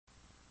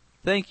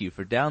Thank you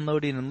for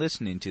downloading and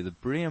listening to the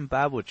Berean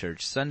Bible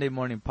Church Sunday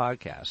Morning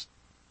Podcast.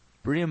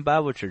 Berean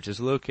Bible Church is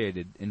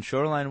located in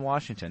Shoreline,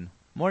 Washington,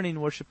 morning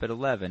worship at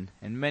 11,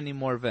 and many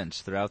more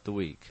events throughout the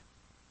week.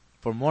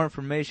 For more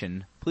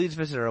information, please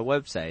visit our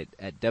website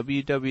at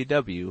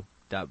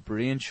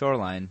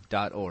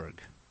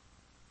www.bereanshoreline.org.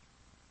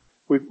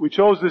 We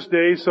chose this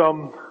day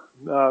some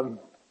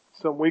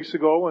weeks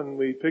ago, and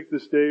we picked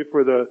this day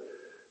for the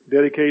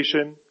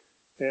dedication.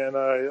 And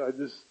I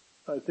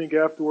think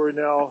afterward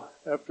now,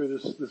 after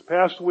this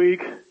past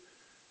week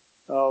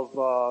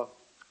of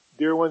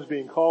dear ones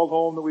being called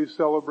home that we've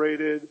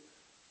celebrated,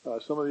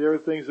 some of the other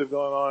things that have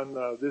gone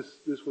on,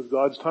 this was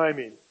God's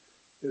timing.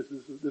 This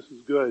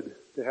is good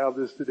to have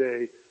this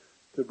today,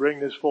 to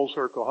bring this full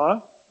circle,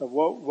 of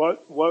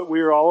what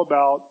we are all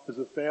about as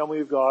a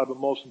family of God, but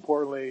most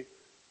importantly,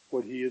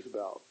 what He is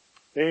about.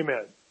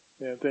 Amen.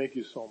 And thank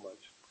you so much.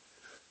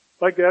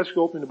 I'd like to ask you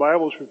to open the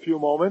Bibles for a few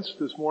moments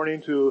this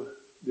morning to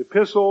the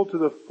Epistle to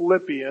the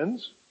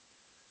Philippians.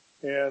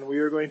 And we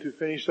are going to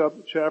finish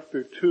up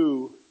chapter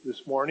 2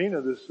 this morning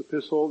of this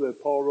epistle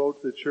that Paul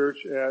wrote to the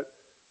church at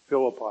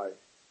Philippi.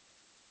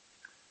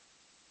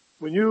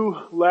 When you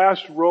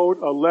last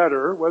wrote a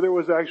letter, whether it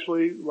was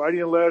actually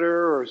writing a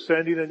letter or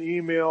sending an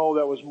email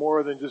that was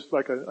more than just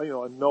like a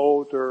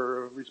note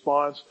or a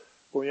response,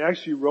 when you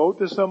actually wrote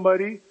to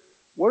somebody,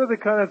 what are the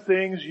kind of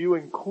things you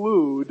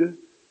include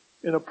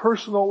in a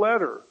personal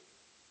letter?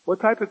 What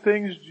type of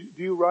things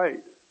do you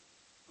write?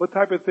 What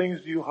type of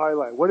things do you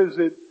highlight? What is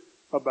it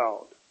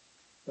about?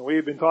 And we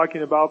have been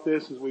talking about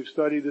this as we've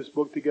studied this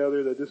book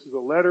together, that this is a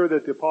letter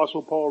that the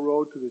Apostle Paul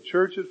wrote to the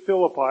church at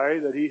Philippi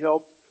that he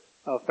helped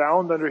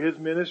found under his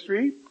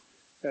ministry.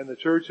 And the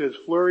church has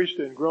flourished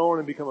and grown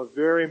and become a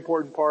very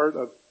important part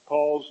of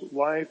Paul's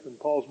life and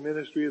Paul's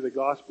ministry of the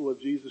gospel of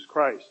Jesus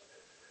Christ.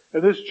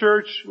 And this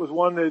church was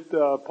one that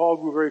Paul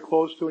grew very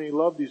close to, and he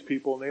loved these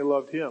people and they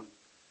loved him.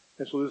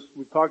 And so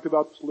we've talked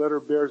about this letter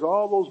bears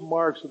all those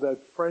marks of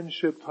that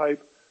friendship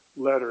type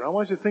letter. I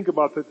want you to think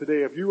about that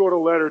today. If you wrote a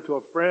letter to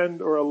a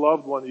friend or a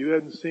loved one that you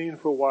hadn't seen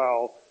for a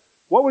while,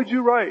 what would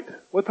you write?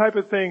 What type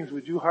of things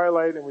would you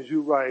highlight and would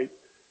you write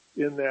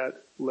in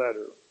that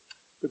letter?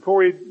 Before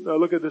we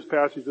look at this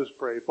passage, let's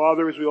pray.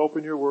 Father, as we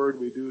open your word,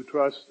 we do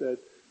trust that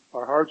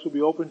our hearts will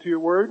be open to your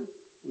word.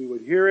 We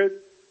would hear it.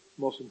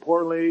 Most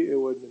importantly, it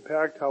would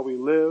impact how we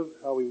live,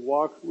 how we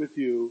walk with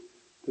you.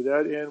 To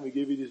that end, we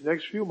give you these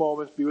next few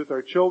moments. Be with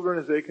our children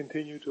as they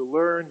continue to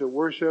learn, to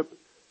worship,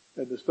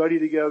 and to study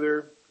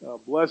together.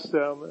 Bless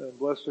them and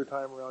bless their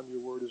time around your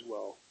word as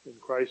well. In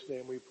Christ's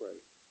name we pray.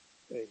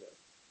 Amen.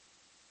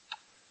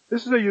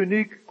 This is a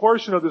unique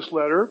portion of this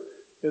letter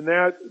in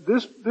that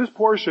this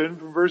portion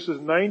from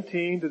verses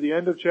 19 to the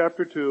end of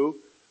chapter 2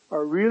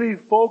 are really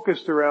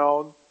focused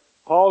around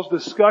Paul's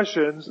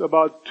discussions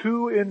about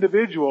two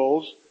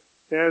individuals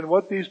and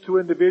what these two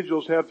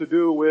individuals have to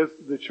do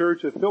with the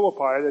church at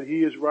Philippi that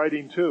he is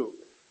writing to.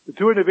 The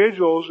two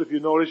individuals, if you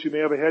notice, you may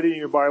have a heading in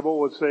your Bible,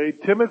 would say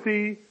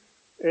Timothy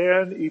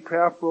and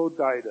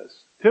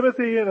Epaphroditus.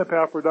 Timothy and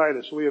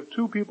Epaphroditus. So we have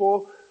two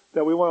people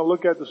that we want to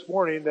look at this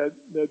morning that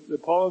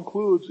Paul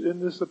includes in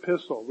this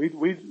epistle. We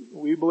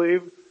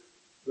believe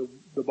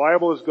the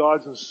Bible is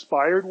God's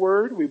inspired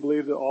word. We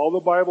believe that all the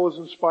Bible is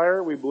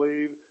inspired. We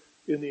believe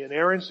in the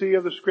inerrancy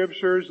of the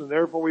Scriptures, and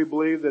therefore we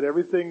believe that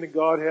everything that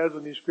God has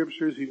in these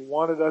Scriptures He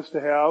wanted us to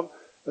have.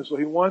 And so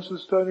He wants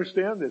us to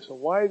understand this and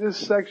why this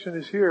section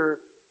is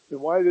here and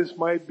why this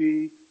might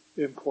be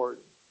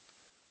important.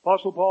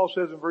 Apostle Paul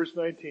says in verse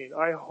 19,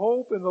 I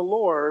hope in the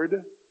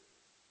Lord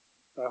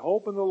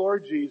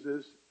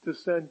Jesus to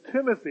send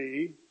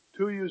Timothy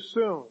to you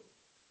soon.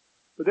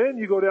 But then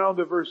you go down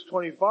to verse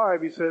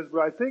 25, he says, but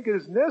I think it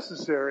is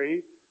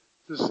necessary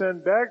to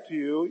send back to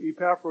you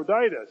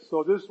Epaphroditus.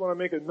 So just want to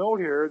make a note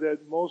here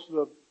that most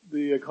of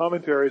the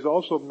commentaries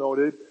also have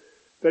noted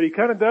that he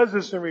kind of does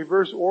this in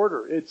reverse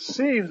order. It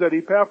seems that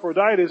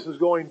Epaphroditus is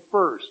going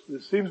first.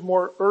 It seems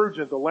more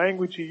urgent. The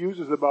language he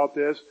uses about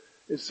this,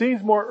 it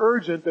seems more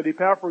urgent that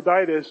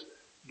Epaphroditus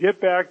get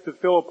back to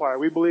Philippi.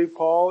 We believe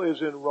Paul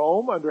is in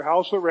Rome under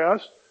house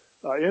arrest.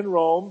 In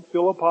Rome,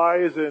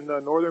 Philippi is in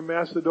northern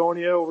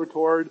Macedonia over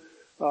toward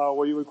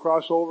where you would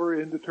cross over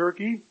into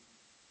Turkey.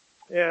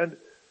 And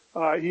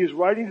he is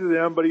writing to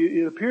them, but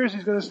it appears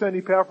he's going to send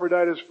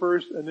Epaphroditus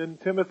first and then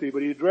Timothy.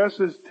 But he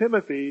addresses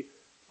Timothy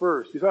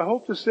first. He says, I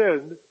hope to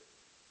send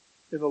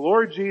in the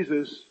Lord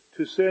Jesus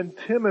to send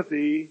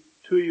Timothy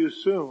to you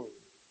soon,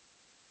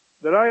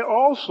 that I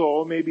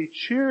also may be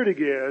cheered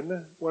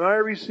again when I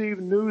receive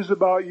news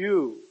about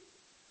you.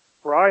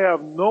 For I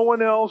have no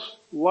one else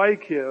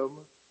like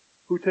him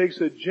who takes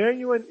a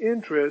genuine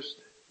interest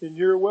in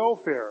your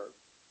welfare.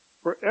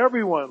 For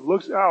everyone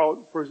looks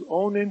out for his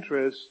own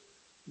interests,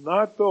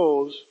 not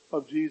those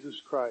of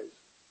Jesus Christ.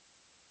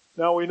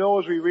 Now we know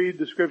as we read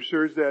the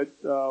Scriptures that,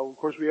 of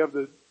course, we have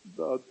the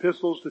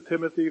epistles to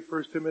Timothy,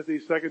 1 Timothy,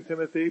 2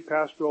 Timothy,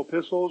 pastoral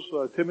epistles.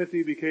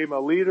 Timothy became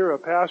a leader, a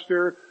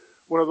pastor,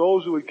 one of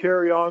those who would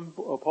carry on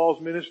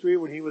Paul's ministry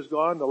when he was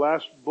gone. The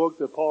last book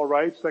that Paul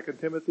writes, 2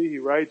 Timothy, he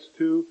writes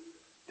to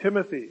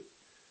Timothy.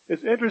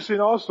 It's interesting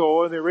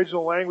also in the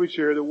original language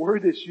here, the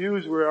word that's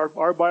used where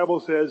our Bible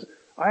says,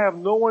 I have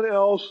no one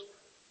else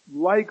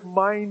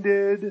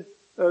like-minded.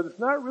 It's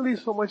not really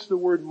so much the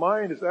word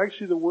mind, it's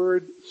actually the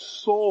word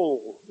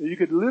soul. You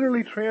could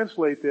literally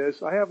translate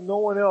this, I have no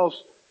one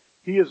else.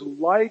 He is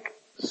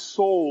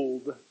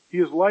like-souled. He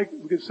is like,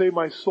 we could say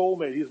my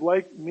soulmate. He's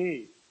like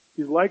me.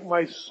 He's like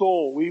my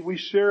soul. We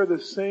share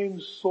the same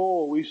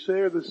soul. We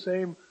share the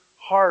same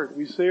heart.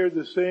 We share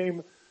the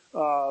same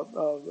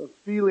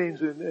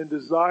feelings and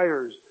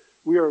desires.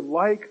 We are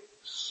like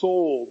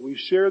souled. We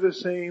share the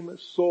same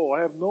soul.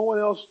 I have no one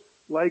else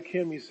like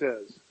him, he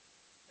says.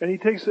 And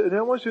and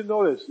I want you to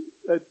notice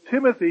that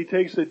Timothy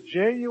takes a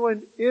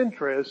genuine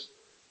interest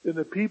in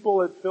the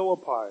people at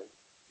Philippi.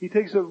 He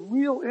takes a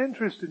real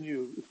interest in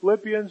you.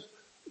 Philippians,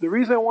 the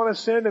reason I want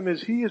to send him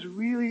is he is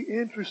really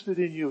interested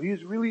in you. He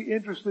is really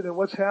interested in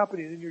what's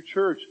happening in your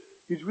church.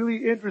 He's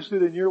really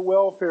interested in your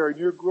welfare and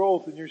your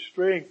growth and your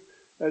strength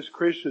as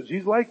Christians.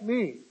 He's like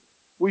me.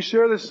 We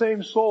share the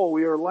same soul.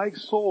 We are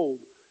like-souled.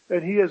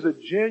 And he has a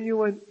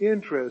genuine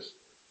interest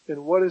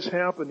in what is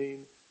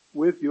happening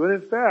with you.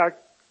 And in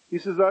fact, he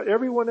says that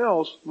everyone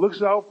else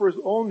looks out for his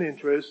own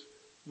interests,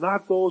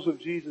 not those of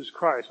Jesus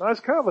Christ. Now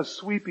that's kind of a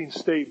sweeping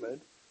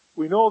statement.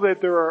 We know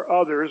that there are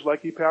others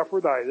like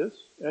Epaphroditus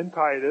and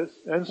Titus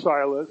and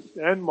Silas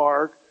and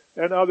Mark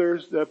and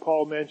others that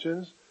Paul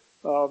mentions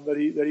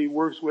that he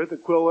works with,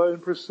 Aquila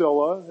and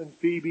Priscilla and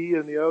Phoebe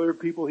and the other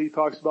people he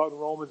talks about in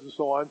Romans and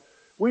so on.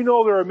 We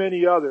know there are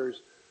many others.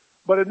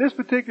 But in this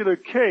particular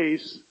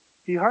case,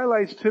 he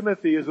highlights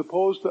Timothy as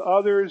opposed to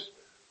others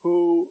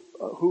who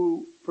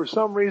for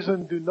some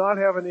reason do not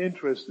have an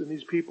interest in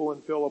these people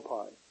in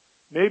Philippi.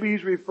 Maybe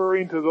he's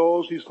referring to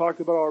those he's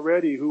talked about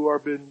already who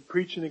have been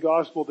preaching the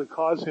gospel to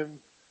cause him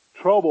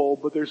trouble,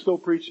 but they're still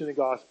preaching the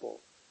gospel.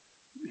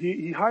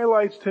 He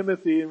highlights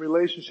Timothy in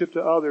relationship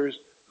to others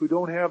who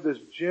don't have this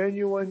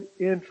genuine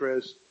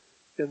interest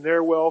in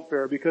their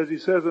welfare because he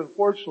says,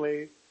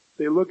 unfortunately,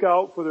 they look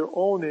out for their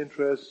own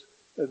interests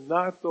and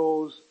not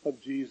those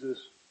of Jesus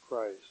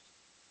Christ.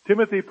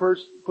 Timothy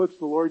puts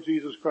the Lord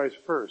Jesus Christ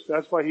first.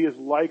 That's why he is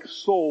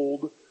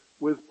like-souled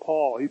with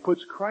Paul. He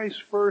puts Christ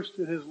first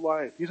in his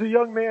life. He's a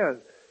young man.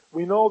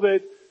 We know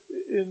that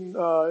in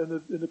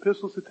the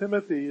epistles to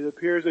Timothy, it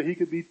appears that he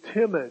could be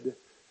timid,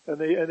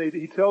 and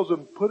he tells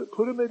him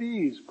put him at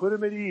ease,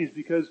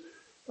 because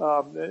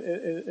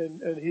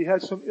and he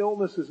has some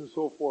illnesses and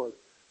so forth.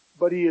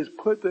 But he has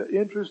put the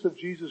interest of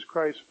Jesus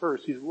Christ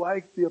first. He's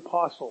like the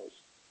apostles.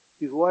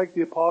 He is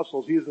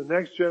the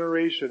next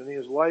generation, and he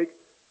is like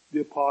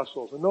the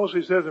apostles. And notice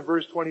he says in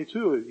verse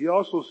 22, he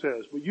also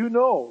says, but you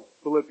know,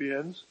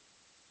 Philippians,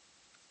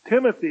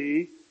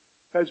 Timothy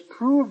has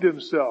proved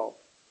himself.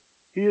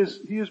 He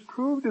has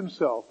proved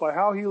himself by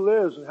how he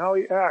lives and how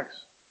he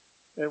acts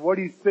and what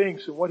he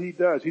thinks and what he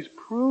does. He's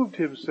proved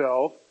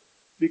himself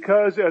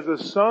because as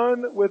a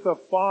son with a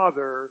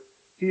father,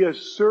 he has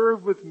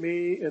served with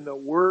me in the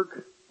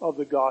work of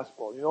the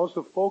gospel. You notice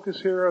the focus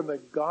here on the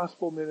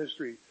gospel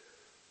ministry.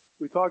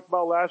 We talked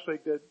about last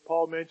week that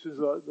Paul mentions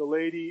the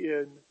lady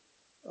in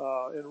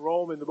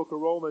Rome, in the book of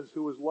Romans,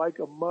 who was like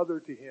a mother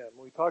to him.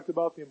 We talked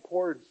about the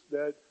importance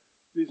that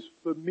these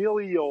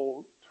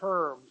familial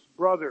terms,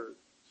 brother,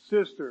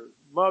 sister,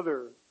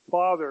 mother,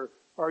 father,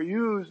 are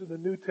used in the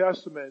New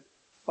Testament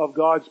of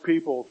God's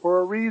people for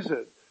a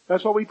reason.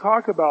 That's why we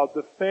talk about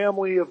the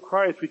family of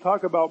Christ. We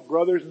talk about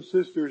brothers and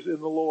sisters in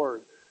the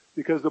Lord.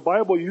 Because the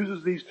Bible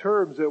uses these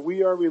terms that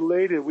we are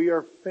related, we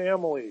are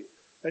family.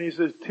 And he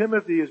says,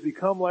 Timothy has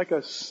become like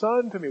a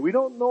son to me. We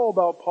don't know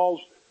about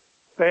Paul's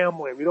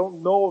family. We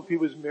don't know if he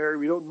was married.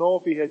 We don't know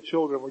if he had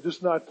children. We're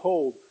just not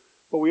told.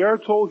 But we are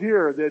told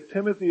here that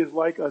Timothy is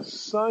like a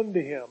son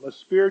to him, a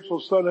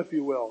spiritual son, if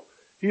you will.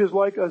 He is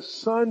like a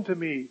son to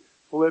me,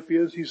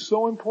 Philippians. He's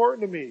so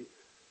important to me.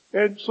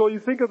 And so you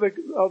think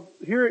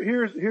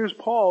here's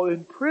Paul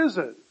in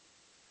prison.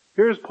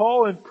 Here's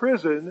Paul in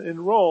prison in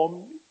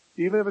Rome.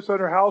 Even if it's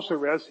under house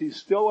arrest, he's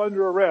still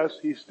under arrest.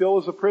 He still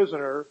is a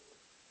prisoner.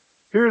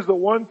 Here's the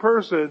one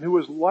person who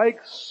is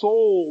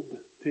like-souled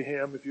to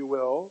him, if you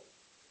will.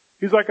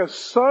 He's like a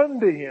son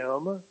to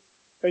him,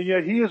 and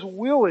yet he is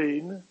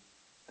willing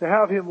to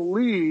have him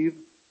leave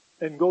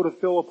and go to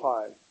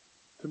Philippi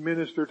to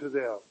minister to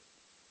them.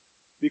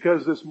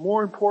 Because it's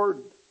more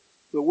important,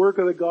 the work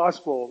of the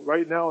gospel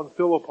right now in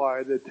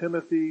Philippi, that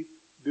Timothy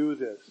do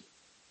this.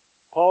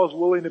 Paul is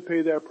willing to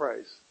pay that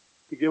price,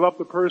 to give up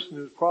the person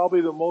who's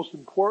probably the most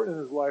important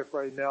in his life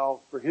right now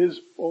for his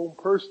own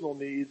personal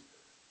needs,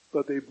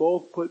 but they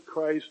both put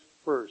Christ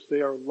first.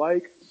 They are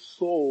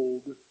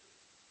like-souled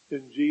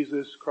in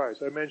Jesus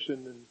Christ. I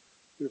mentioned in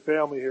your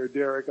family here,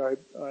 Derek,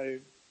 I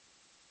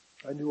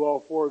knew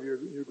all four of your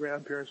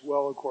grandparents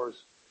well, of course.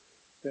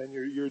 And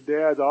your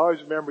dad, I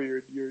always remember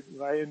when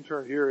I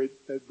interned here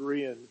at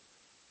Berean,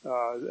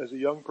 as a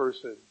young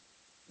person,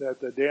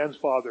 that Dan's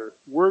father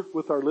worked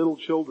with our little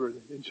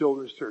children in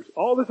children's church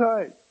all the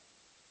time.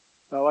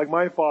 Like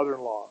my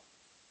father-in-law.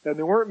 And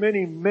there weren't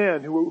many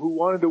men who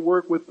wanted to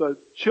work with the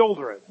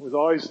children. It was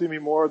always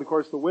seeming more, of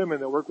course, the women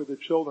that worked with the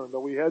children.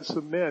 But we had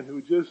some men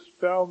who just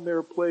found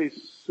their place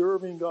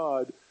serving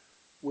God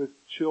with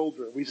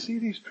children. We see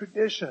these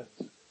traditions.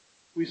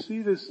 We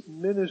see this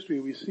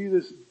ministry. We see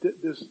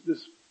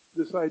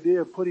this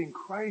idea of putting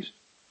Christ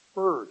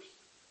first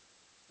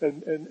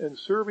and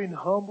serving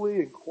humbly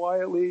and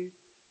quietly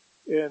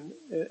and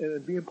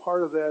being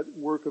part of that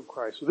work of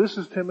Christ. So this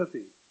is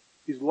Timothy.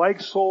 He's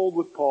like-souled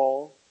with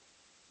Paul.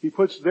 He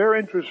puts their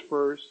interest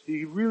first.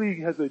 He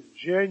really has a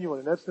genuine,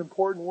 and that's an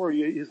important word.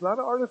 He's not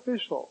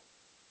artificial.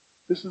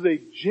 This is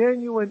a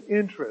genuine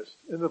interest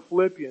in the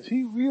Philippians.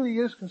 He really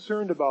is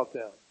concerned about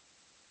them.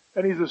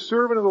 And he's a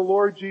servant of the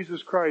Lord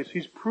Jesus Christ.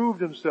 He's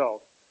proved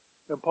himself.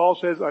 And Paul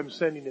says, I'm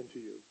sending him to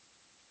you.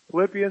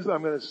 Philippians,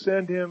 I'm going to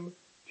send him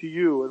to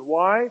you. And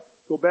why?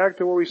 Go back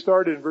to where we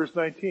started in verse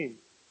 19.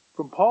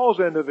 From Paul's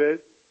end of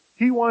it,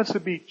 he wants to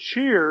be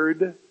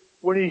cheered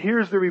when he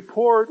hears the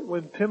report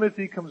when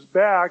Timothy comes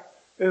back,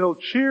 and it'll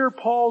cheer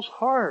Paul's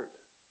heart.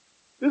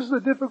 This is a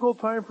difficult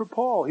time for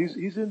Paul.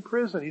 He's in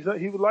prison.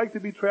 He would like to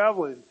be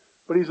traveling,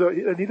 but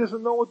and he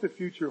doesn't know what the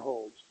future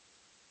holds.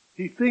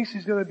 He thinks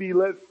he's going to be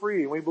let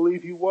free, and we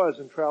believe he was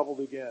and traveled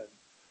again.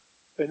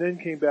 And then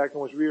came back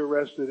and was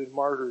rearrested and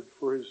martyred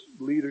for his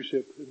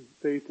leadership and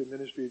faith and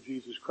ministry of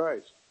Jesus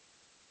Christ.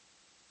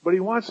 But he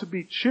wants to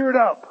be cheered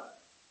up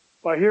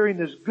by hearing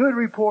this good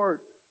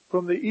report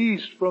from the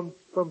east, from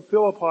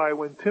Philippi,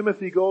 when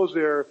Timothy goes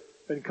there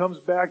and comes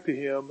back to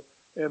him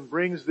and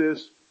brings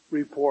this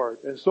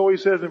report. And so he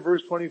says in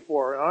verse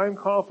 24, I'm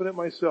confident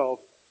myself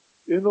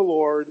in the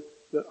Lord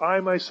that I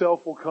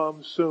myself will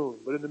come soon.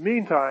 But in the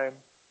meantime,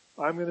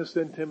 I'm going to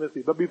send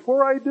Timothy. But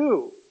before I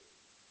do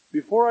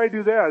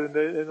that,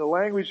 and the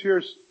language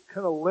here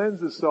kind of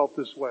lends itself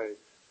this way.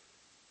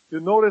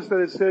 You'll notice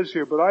that it says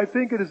here, but I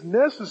think it is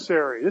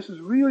necessary, this is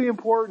really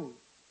important,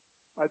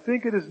 I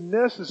think it is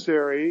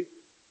necessary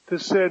to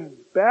send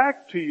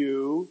back to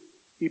you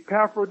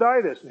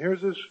Epaphroditus. And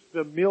here's this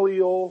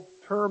familial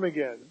term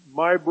again.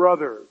 My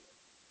brother,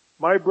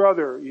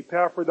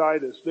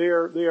 Epaphroditus. They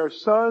are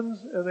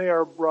sons and they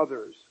are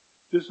brothers,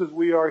 just as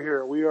we are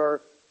here. We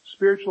are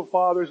spiritual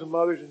fathers and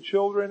mothers and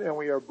children, and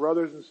we are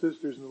brothers and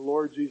sisters in the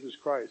Lord Jesus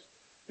Christ.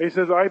 And he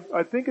says,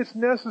 I think it's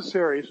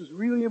necessary, this is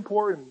really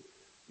important,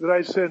 that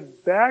I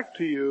send back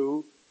to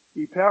you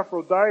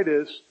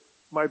Epaphroditus,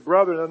 my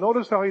brother. Now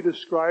notice how he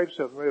describes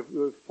him. We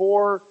have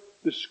 4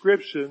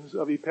 descriptions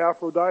of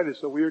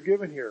Epaphroditus that we are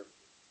given here.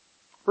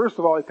 First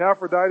of all,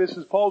 Epaphroditus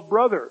is Paul's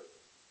brother.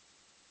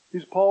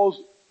 He's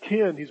Paul's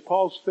kin. He's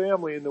Paul's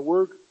family in the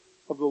work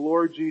of the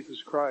Lord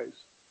Jesus Christ.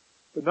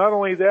 But not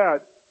only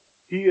that,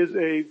 he is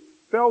a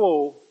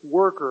fellow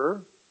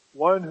worker,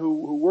 one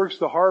who works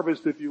the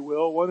harvest, if you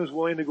will, one who's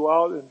willing to go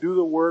out and do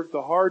the work,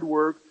 the hard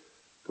work,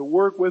 to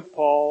work with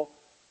Paul.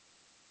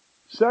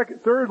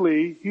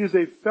 Thirdly, he is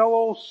a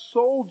fellow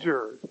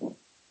soldier.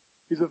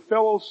 He's a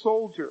fellow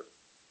soldier.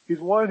 He's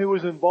one who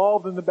is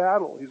involved in the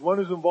battle. He's one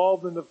who's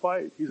involved in the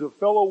fight. He's a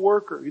fellow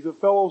worker. He's a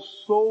fellow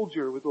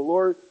soldier with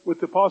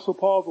the Apostle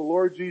Paul, the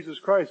Lord Jesus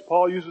Christ.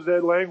 Paul uses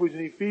that language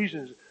in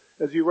Ephesians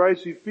as he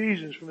writes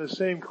Ephesians from the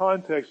same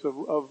context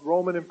of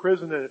Roman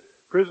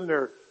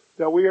prisoner,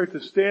 that we are to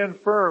stand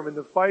firm and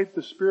to fight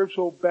the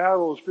spiritual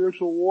battle,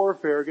 spiritual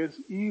warfare against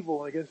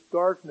evil and against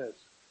darkness,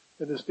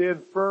 and to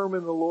stand firm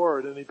in the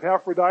Lord. And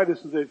Epaphroditus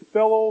is a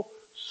fellow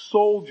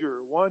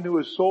soldier, one who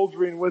is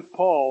soldiering with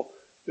Paul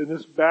in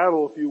this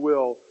battle, if you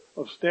will,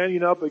 of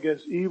standing up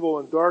against evil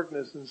and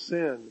darkness and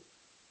sin.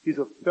 He's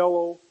a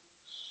fellow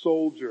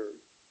soldier.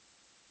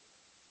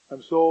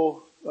 I'm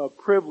so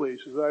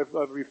privileged, as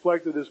I've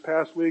reflected this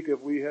past week,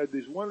 if we had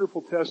these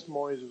wonderful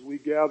testimonies as we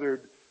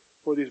gathered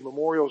for these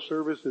memorial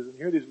services and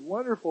hear these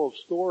wonderful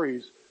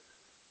stories.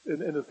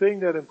 And the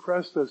thing that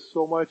impressed us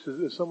so much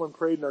is someone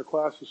prayed in our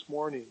class this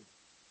morning,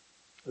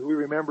 as we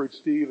remembered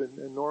Steve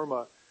and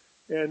Norma,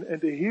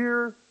 and to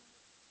hear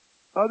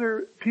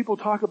other people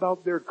talk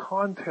about their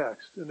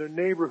context and their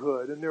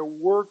neighborhood and their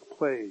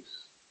workplace,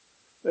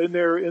 in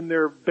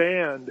their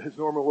band, as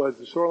Norma was,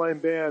 the Shoreline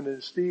Band,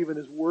 and Steve and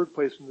his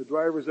workplace, and the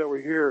drivers that were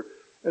here,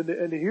 and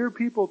to hear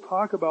people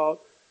talk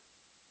about,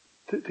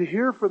 to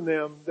hear from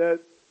them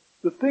that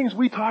the things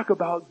we talk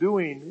about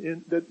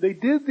doing, that they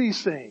did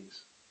these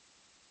things,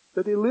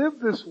 that they lived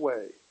this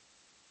way,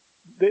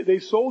 they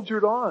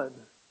soldiered on,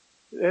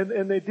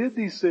 and they did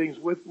these things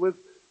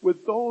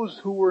with those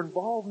who were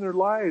involved in their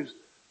lives,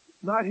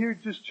 not here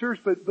just church,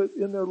 but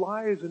in their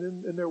lives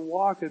and in their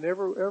walk and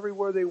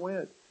everywhere they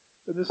went.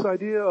 And this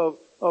idea of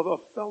a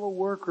fellow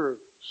worker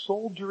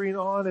soldiering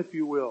on, if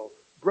you will,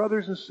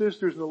 brothers and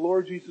sisters in the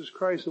Lord Jesus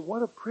Christ. And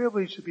what a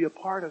privilege to be a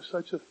part of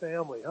such a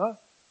family, huh?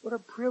 What a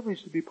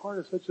privilege to be part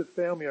of such a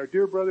family. Our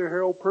dear brother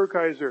Harold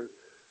Perkiser,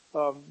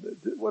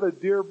 what a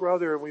dear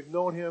brother, and we've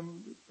known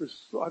him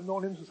I've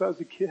known him since I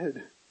was a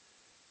kid.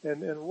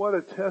 And what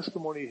a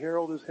testimony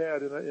Harold has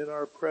had in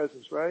our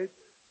presence, right?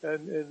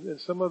 And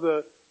some of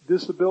the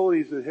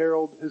disabilities that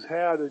Harold has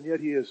had, and yet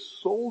he has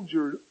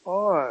soldiered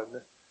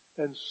on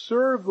and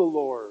served the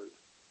Lord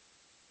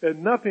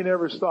And nothing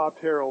ever stopped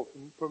Harold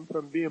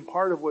from being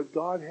part of what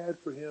God had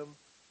for him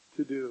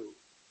to do.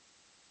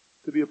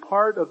 To be a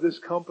part of this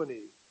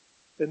company.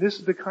 And this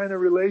is the kind of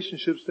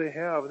relationships they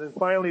have. And then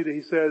finally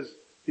he says,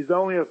 he's not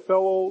only a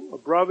fellow, a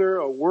brother,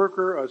 a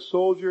worker, a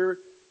soldier,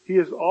 he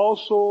is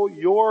also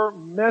your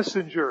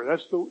messenger.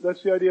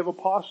 That's the idea of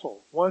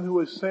apostle, one who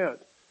is sent.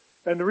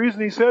 And the reason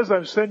he says,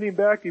 I'm sending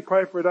back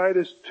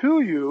Epaphroditus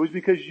to you is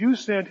because you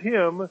sent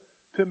him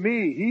to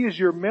me. He is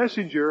your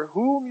messenger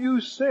whom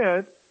you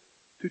sent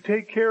to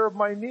take care of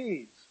my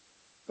needs.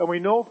 And we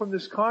know from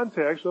this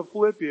context of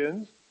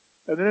Philippians,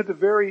 and then at the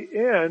very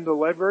end,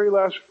 the very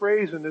last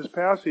phrase in this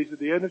passage, at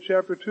the end of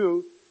chapter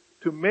 2,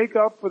 to make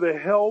up for the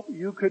help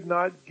you could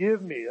not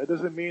give me. That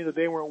doesn't mean that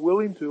they weren't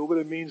willing to, but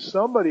it means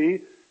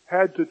somebody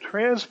had to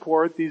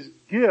transport these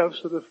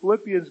gifts that the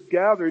Philippians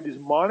gathered, these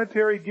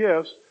monetary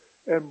gifts,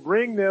 and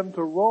bring them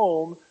to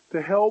Rome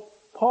to help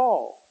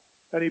Paul.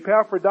 And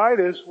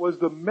Epaphroditus was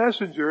the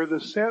messenger, the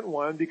sent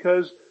one,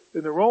 because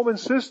in the Roman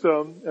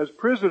system, as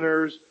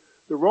prisoners,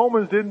 the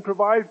Romans didn't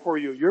provide for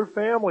you. Your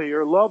family,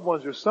 your loved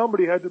ones, or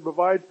somebody had to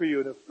provide for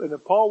you. And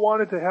if Paul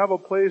wanted to have a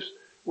place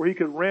where he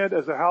could rent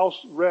as a house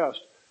rest,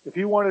 if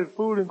he wanted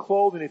food and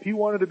clothing, if he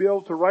wanted to be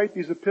able to write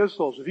these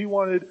epistles, if he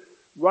wanted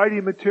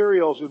writing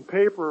materials and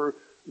paper,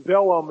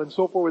 vellum, and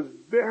so forth, it was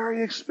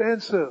very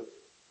expensive.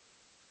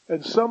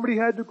 And somebody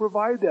had to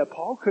provide that.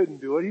 Paul couldn't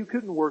do it. He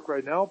couldn't work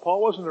right now.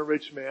 Paul wasn't a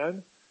rich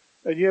man.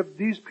 And yet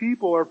these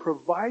people are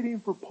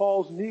providing for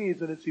Paul's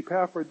needs, and it's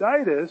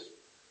Epaphroditus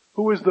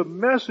who is the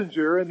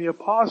messenger and the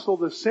apostle,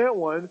 the sent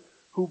one,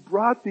 who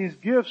brought these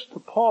gifts to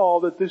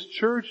Paul that this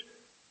church,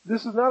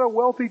 this is not a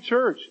wealthy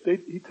church.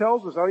 He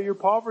tells us out of your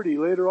poverty.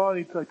 Later on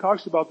he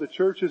talks about the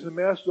churches in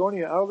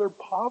Macedonia out of their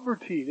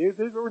poverty.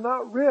 They were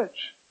not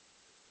rich.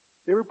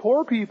 They were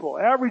poor people,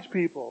 average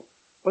people.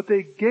 But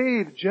they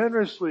gave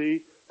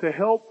generously to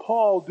help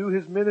Paul do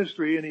his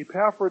ministry, and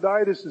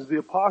Epaphroditus is the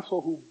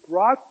apostle who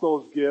brought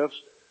those gifts.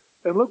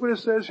 And look what it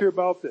says here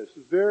about this.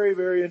 It's very,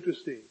 very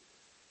interesting.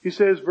 He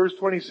says, verse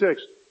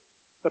 26,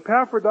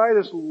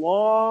 Epaphroditus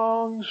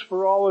longs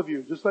for all of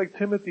you, just like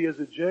Timothy has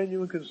a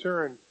genuine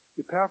concern.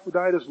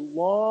 Epaphroditus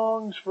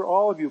longs for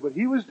all of you, but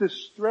he was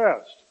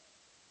distressed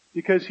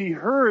because he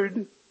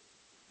heard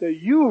that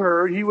you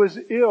heard he was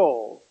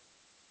ill.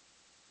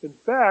 In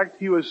fact,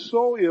 he was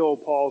so ill,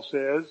 Paul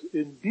says,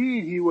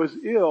 indeed he was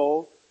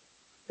ill,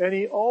 and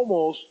he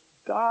almost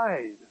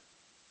died.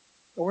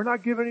 And we're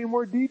not given any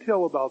more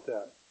detail about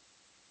that.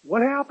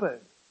 What happened?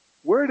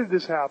 Where did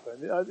this happen?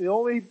 The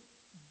only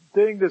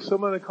thing that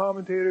some of the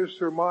commentators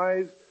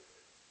surmise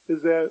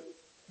is that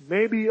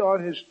maybe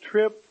on his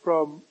trip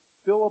from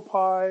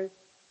Philippi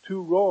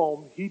to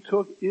Rome, he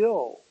took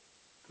ill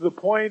to the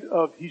point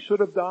of he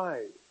should have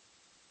died.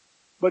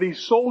 But he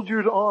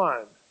soldiered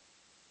on.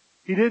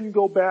 He didn't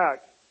go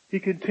back. He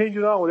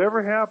continued on.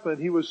 Whatever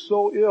happened, he was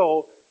so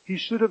ill, he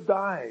should have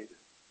died.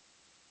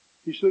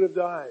 He should have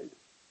died.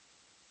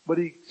 But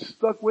he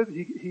stuck with it.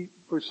 He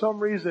for some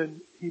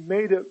reason, he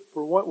made it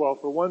for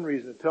one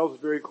reason. It tells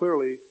us very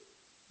clearly,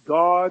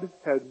 God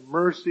had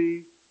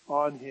mercy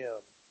on him.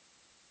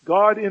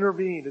 God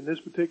intervened in this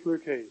particular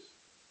case.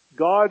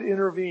 God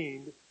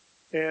intervened,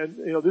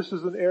 and this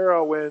is an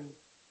era when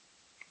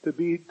to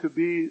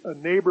be a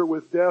neighbor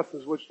with death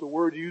is what the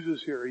word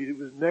uses here. He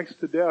was next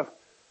to death.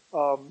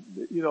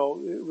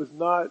 It was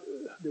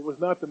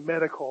not the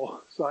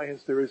medical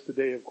science there is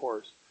today, of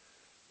course.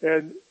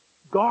 And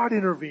God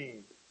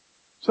intervened.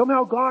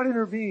 Somehow God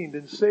intervened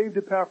and saved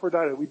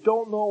Epaphroditus. We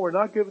don't know, we're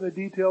not given the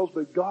details,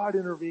 but God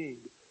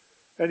intervened.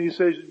 And he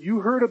says, you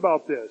heard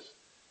about this.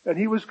 And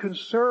he was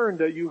concerned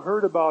that you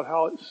heard about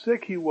how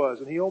sick he was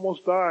and he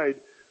almost died.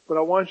 But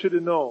I want you to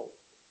know,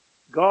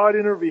 God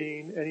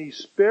intervened and he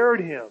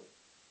spared him.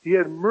 He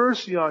had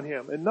mercy on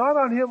him. And not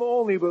on him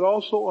only, but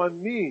also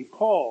on me,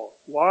 Paul.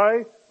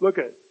 Why? Look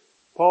at,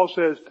 Paul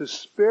says, to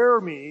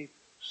spare me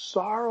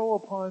sorrow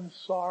upon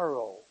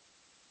sorrow.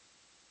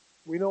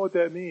 We know what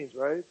that means,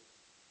 right?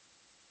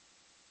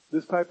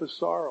 This type of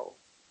sorrow.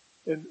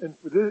 And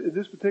in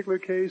this particular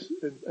case,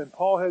 and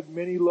Paul had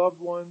many loved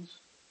ones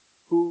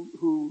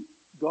who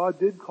God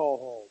did call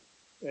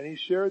home. And he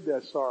shared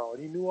that sorrow.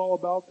 And he knew all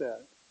about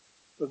that.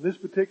 But in this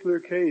particular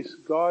case,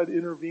 God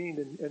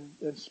intervened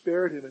and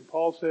spared him. And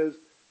Paul says,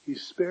 he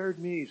spared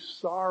me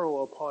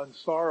sorrow upon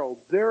sorrow.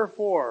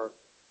 Therefore,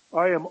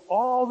 I am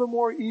all the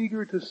more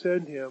eager to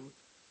send him.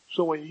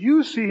 So when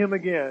you see him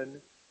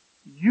again,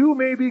 you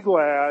may be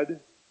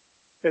glad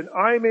and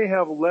I may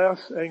have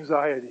less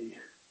anxiety.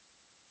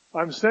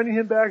 I'm sending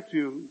him back to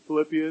you,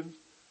 Philippians.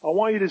 I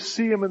want you to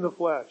see him in the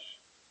flesh.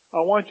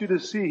 I want you to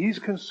see he's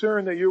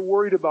concerned that you're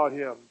worried about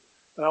him.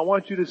 And I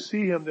want you to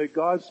see him that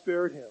God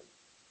spared him.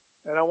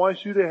 And I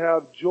want you to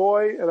have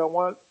joy, and I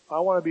want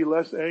to be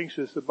less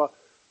anxious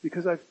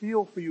because I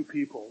feel for you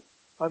people.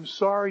 I'm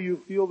sorry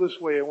you feel this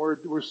way, and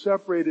we're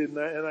separated, and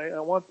I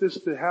want this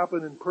to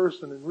happen in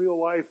person, in real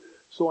life,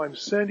 so I'm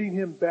sending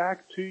him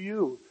back to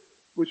you,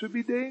 which would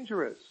be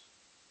dangerous.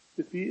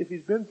 If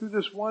he's been through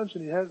this once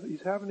and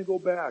he's having to go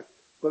back,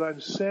 but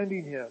I'm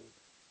sending him,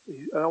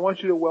 and I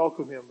want you to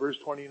welcome him, verse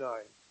 29.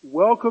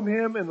 Welcome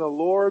him in the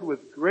Lord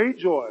with great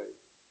joy,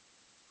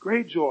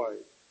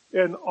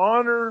 and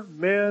honor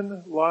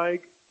men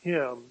like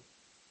him,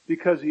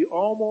 because he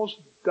almost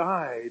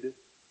died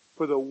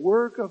for the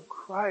work of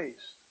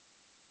Christ.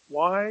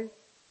 Why?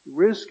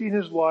 Risking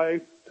his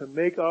life to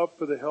make up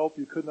for the help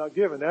you could not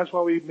give. And that's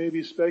why we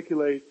maybe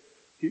speculate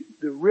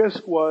the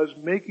risk was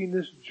making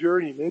this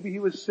journey. Maybe he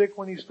was sick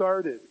when he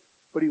started,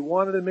 but he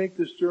wanted to make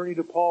this journey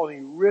to Paul, and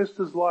he risked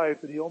his life,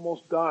 and he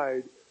almost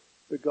died,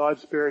 but God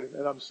spared him,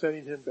 and I'm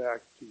sending him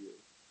back to you.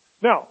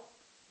 Now,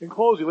 in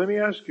closing, let me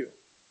ask you,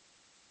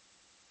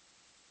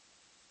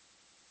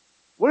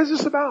 what is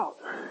this about?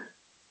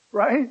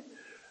 Right?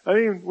 I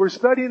mean, we're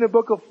studying the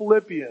book of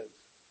Philippians.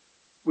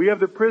 We have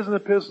the prison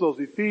epistles,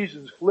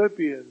 Ephesians,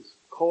 Philippians,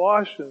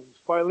 Colossians,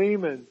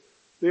 Philemon.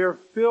 They are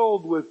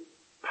filled with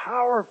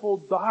powerful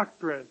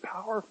doctrine,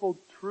 powerful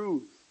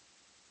truth.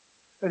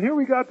 And here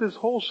we got this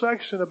whole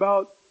section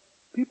about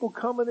people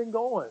coming and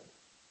going.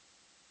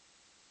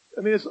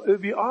 I mean,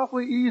 it'd be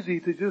awfully easy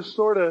to just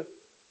sort of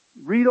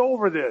read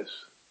over this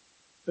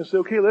and say,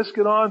 okay, let's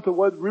get on to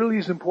what really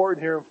is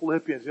important here in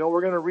Philippians. You know,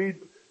 we're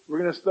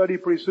going to study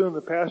pretty soon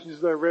the passages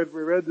that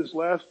we read this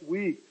last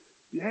week.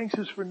 Be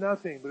anxious for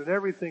nothing, but in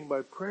everything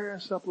by prayer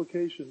and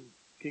supplication,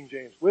 King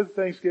James, with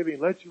thanksgiving,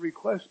 let your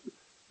requests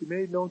be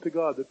made known to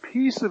God. The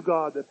peace of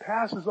God that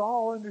passes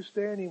all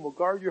understanding will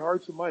guard your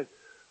hearts and minds.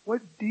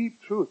 What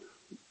deep truth.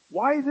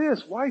 Why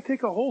this? Why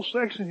take a whole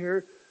section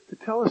here to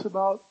tell us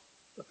about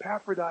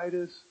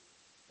Epaphroditus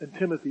and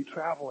Timothy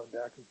traveling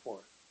back and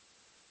forth?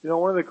 You know,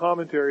 one of the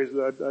commentaries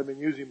that I've been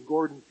using,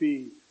 Gordon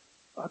Fee,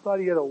 I thought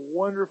he had a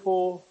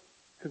wonderful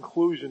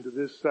conclusion to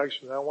this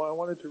section. I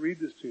wanted to read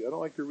this to you. I don't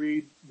like to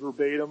read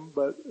verbatim,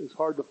 but it's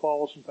hard to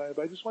follow sometimes.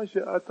 But I just want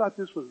you to, I thought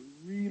this was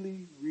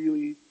really,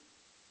 really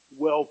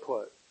well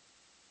put.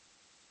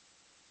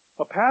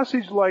 A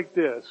passage like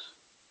this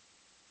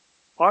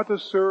ought to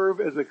serve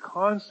as a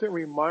constant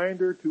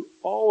reminder to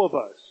all of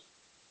us,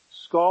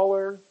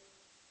 scholar,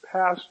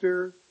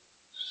 pastor,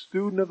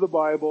 student of the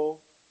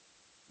Bible,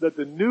 that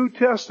the New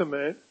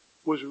Testament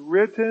was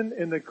written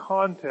in the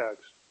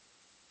context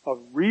of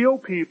real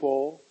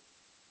people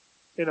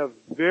in a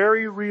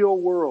very real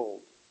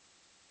world.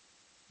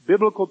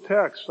 Biblical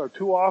texts are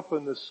too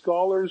often the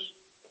scholar's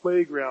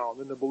playground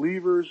and the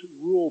believer's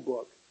rule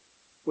book,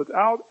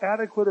 without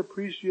adequate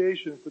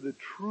appreciation for the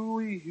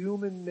truly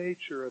human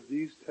nature of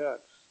these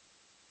texts.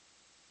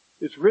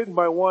 It's written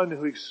by one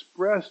who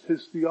expressed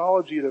his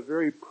theology at a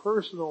very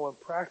personal and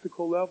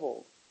practical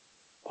level.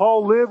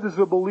 Paul lived as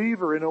a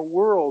believer in a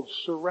world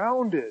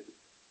surrounded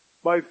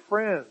by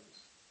friends,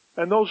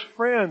 and those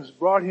friends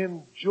brought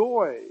him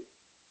joy.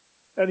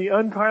 And the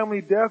untimely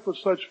death of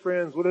such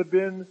friends would have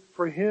been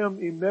for him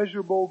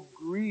immeasurable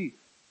grief.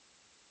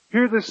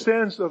 Here the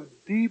sense of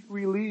deep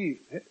relief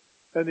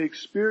and the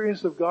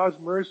experience of God's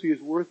mercy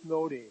is worth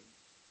noting.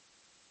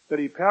 That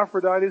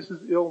Epaphroditus'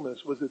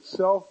 illness was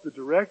itself the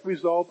direct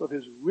result of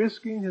his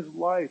risking his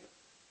life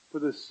for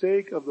the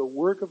sake of the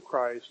work of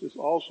Christ is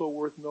also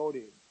worth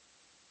noting.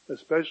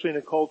 Especially in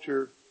a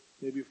culture,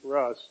 maybe for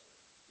us,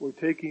 where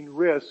taking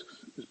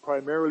risks is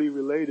primarily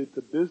related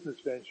to business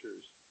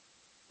ventures,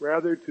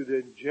 rather to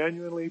the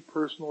genuinely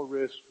personal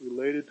risk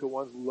related to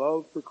one's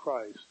love for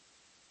Christ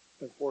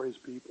and for his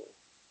people.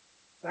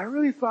 And I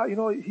really thought, you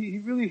know, he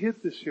really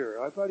hit this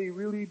here. I thought he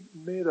really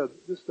made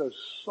just a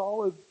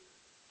solid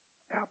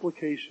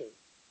application.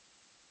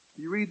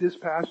 You read this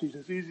passage,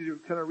 it's easy to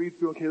kind of read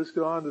through, okay, let's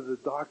get on to the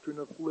doctrine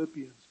of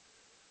Philippians.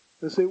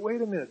 And say,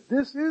 wait a minute,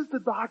 this is the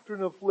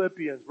doctrine of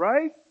Philippians,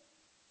 right?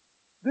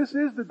 This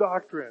is the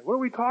doctrine. What are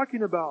we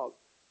talking about?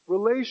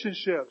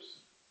 Relationships,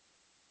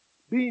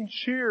 being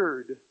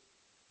cheered,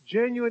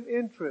 genuine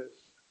interest,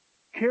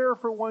 care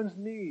for one's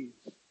needs,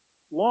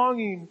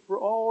 longing for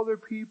all other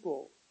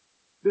people,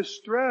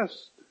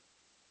 distressed,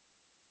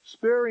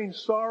 sparing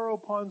sorrow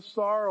upon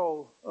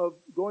sorrow of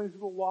going through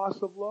the loss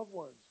of loved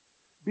ones,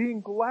 being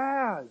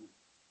glad,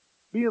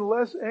 being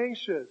less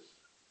anxious,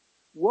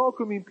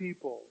 welcoming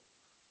people,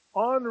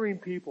 honoring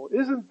people.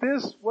 Isn't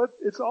this what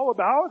it's all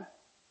about?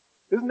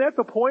 Isn't that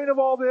the point of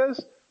all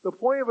this? The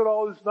point of it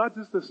all is not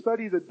just to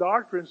study the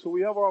doctrine, so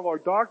we have all of our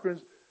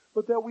doctrines,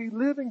 but that we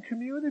live in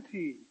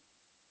community.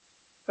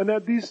 And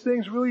that these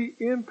things really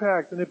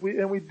impact. And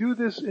we do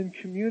this in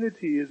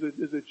community as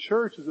a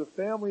church, as a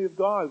family of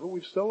God, what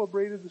we've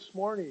celebrated this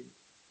morning.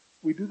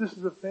 We do this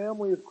as a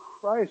family of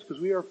Christ because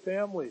we are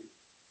family.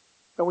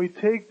 And we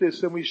take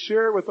this and we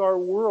share it with our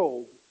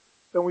world.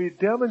 And we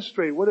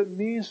demonstrate what it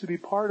means to be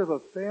part of a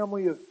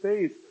family of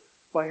faith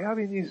by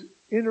having these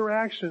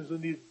interactions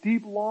and these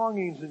deep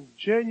longings and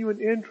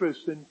genuine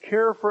interest and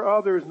care for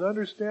others and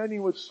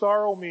understanding what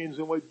sorrow means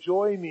and what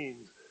joy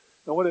means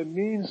and what it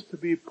means to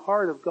be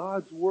part of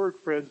God's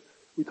work, friends.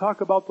 We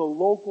talk about the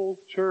local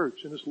church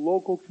and this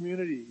local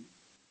community.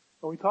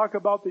 And we talk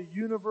about the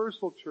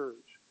universal church.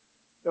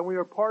 And we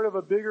are part of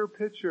a bigger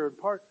picture.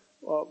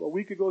 A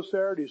week ago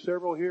Saturday,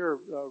 several here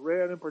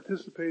ran and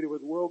participated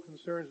with World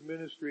Concerns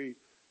Ministry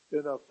in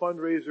a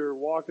fundraiser,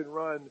 walk and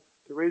run,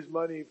 to raise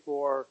money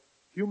for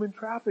human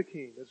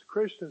trafficking as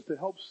Christians to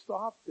help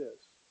stop this.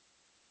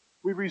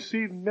 We've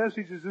received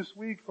messages this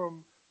week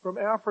from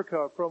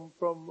Africa, from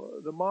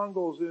the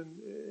Mongols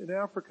in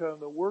Africa,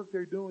 and the work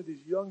they're doing with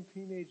these young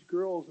teenage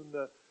girls, and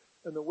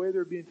the way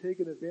they're being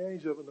taken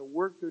advantage of, and the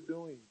work they're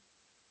doing.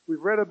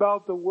 We've read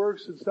about the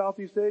works in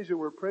Southeast Asia.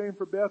 We're praying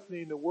for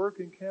Bethany and the work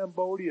in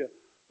Cambodia.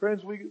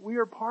 Friends, we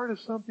are part of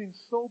something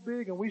so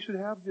big, and we should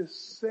have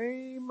this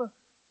same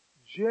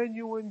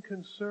genuine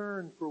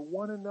concern for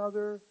one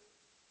another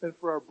and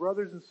for our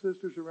brothers and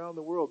sisters around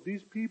the world.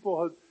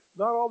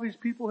 Not all these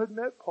people had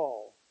met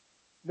Paul.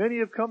 Many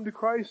have come to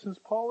Christ since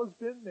Paul has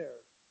been there.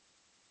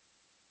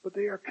 But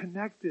they are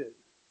connected.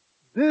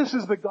 This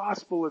is the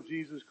gospel of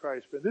Jesus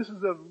Christ, friend. This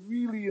is a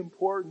really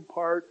important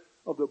part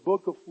of the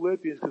book of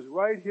Philippians, because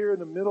right here in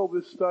the middle of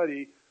this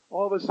study,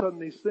 all of a sudden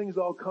these things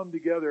all come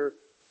together.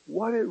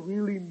 What it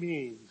really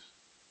means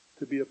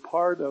to be a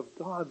part of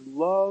God's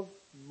love,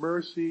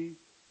 mercy,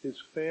 His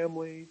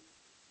family,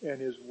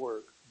 and His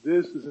work.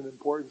 This is an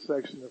important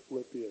section of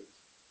Philippians.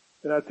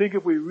 And I think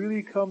if we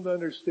really come to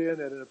understand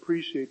that and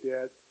appreciate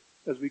that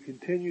as we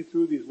continue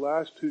through these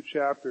last two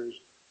chapters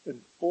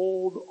and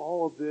fold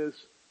all of this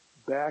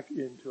back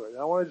into it. And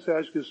I want to just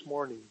ask you this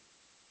morning,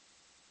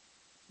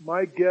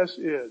 my guess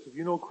is, if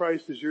you know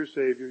Christ as your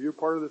Savior, you're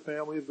part of the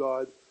family of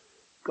God,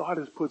 God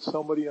has put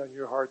somebody on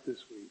your heart this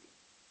week.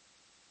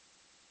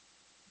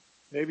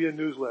 Maybe a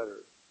newsletter.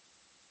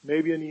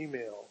 Maybe an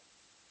email.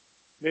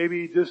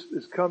 Maybe just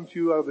has come to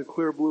you out of the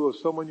clear blue of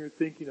someone you're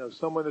thinking of,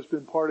 someone that's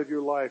been part of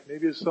your life.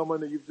 Maybe it's someone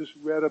that you've just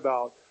read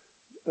about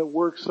that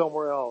works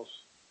somewhere else.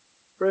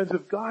 Friends,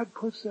 if God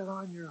puts that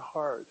on your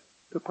heart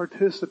to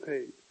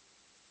participate,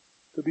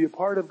 to be a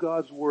part of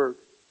God's work,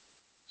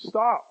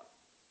 stop.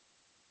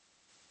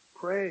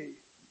 Pray.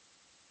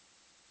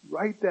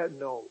 Write that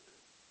note.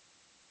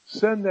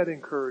 Send that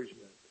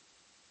encouragement.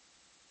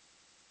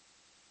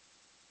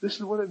 This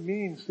is what it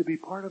means to be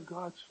part of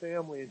God's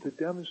family and to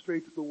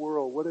demonstrate to the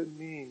world what it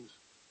means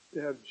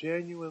to have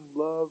genuine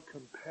love,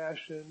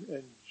 compassion,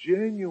 and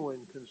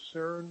genuine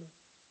concern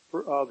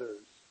for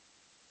others.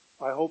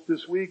 I hope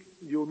this week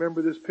you'll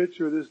remember this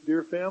picture of this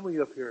dear family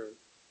up here.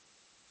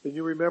 And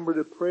you remember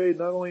to pray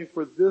not only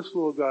for this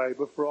little guy,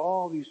 but for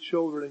all these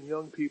children and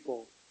young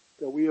people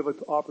that we have an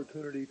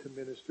opportunity to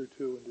minister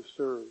to and to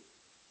serve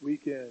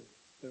week in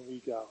and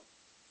week out.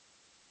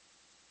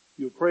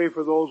 You'll pray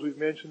for those we've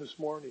mentioned this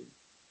morning.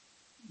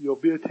 You'll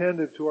be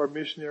attentive to our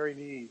missionary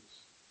needs.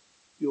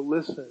 You'll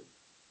listen.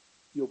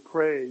 You'll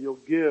pray. You'll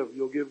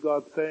give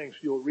God thanks.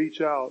 You'll reach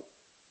out.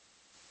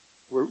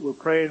 We're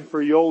praying for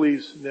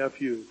Yoli's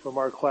nephew from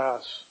our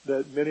class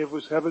that many of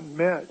us haven't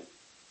met.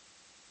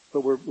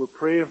 But we're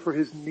praying for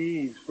his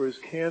needs, for his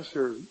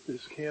cancer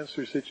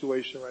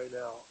situation right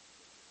now.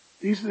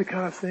 These are the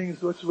kind of things,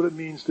 that's what it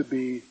means to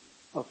be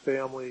a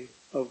family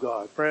of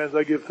God. Friends,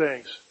 I give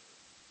thanks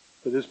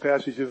for this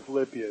passage in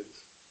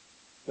Philippians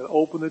and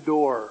open the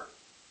door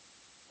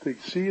to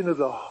see into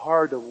the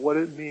heart of what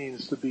it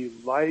means to be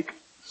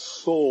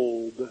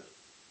like-souled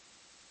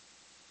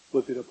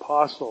with an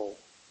apostle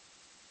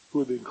who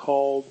had been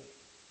called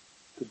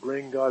to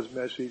bring God's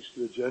message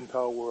to the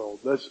Gentile world.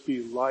 Let's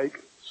be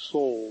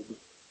like-souled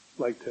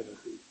like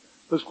Timothy.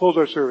 Let's close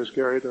our service,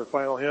 Gary, with our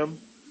final hymn.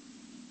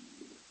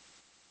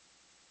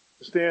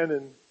 Stand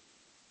and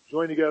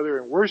join together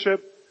in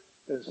worship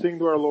and sing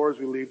to our Lord as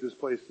we leave this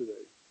place today.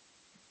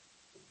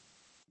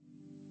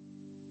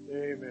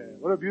 Amen.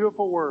 What a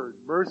beautiful word.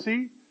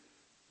 Mercy,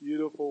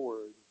 beautiful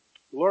word.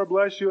 The Lord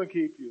bless you and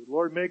keep you. The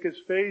Lord make His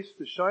face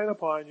to shine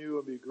upon you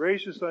and be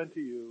gracious unto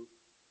you.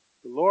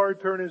 The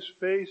Lord turn His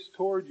face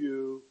toward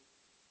you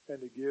and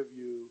to give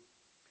you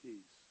peace.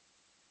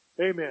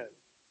 Amen.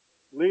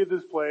 Leave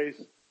this place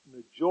in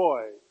the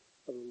joy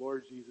of the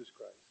Lord Jesus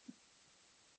Christ.